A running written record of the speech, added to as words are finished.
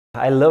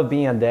I love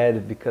being a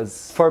dad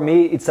because for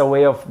me it's a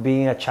way of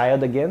being a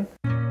child again.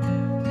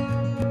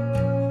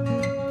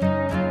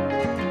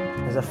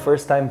 As a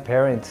first-time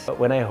parent,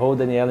 when I hold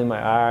Daniela in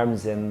my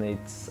arms and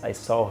I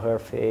saw her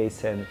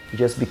face, and it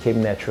just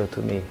became natural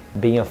to me,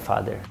 being a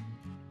father.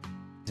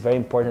 It's very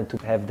important to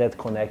have that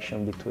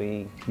connection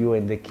between you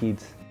and the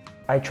kids.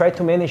 I try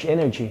to manage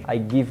energy. I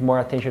give more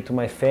attention to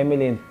my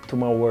family and to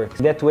my work.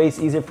 That way it's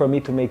easier for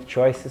me to make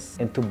choices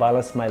and to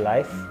balance my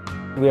life.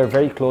 We are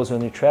very close when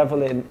we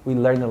travel and we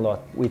learn a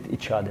lot with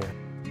each other.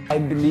 I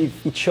believe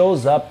it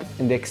shows up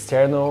in the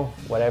external,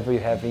 whatever you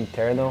have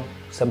internal.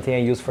 Something I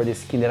use for the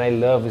skin that I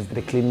love is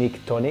the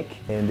Clinique tonic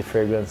and the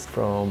fragrance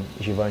from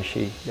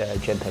Givenchy, the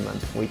Gentleman,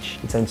 which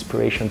is an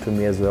inspiration to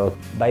me as well.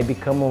 By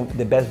becoming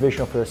the best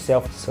version of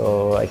yourself,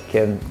 so I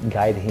can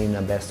guide him in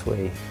the best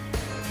way.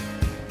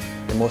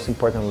 The most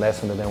important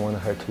lesson that I want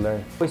her to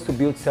learn is to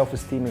build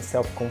self-esteem and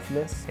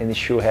self-confidence, and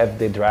she should have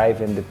the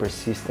drive and the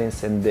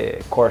persistence and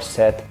the core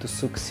set to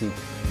succeed.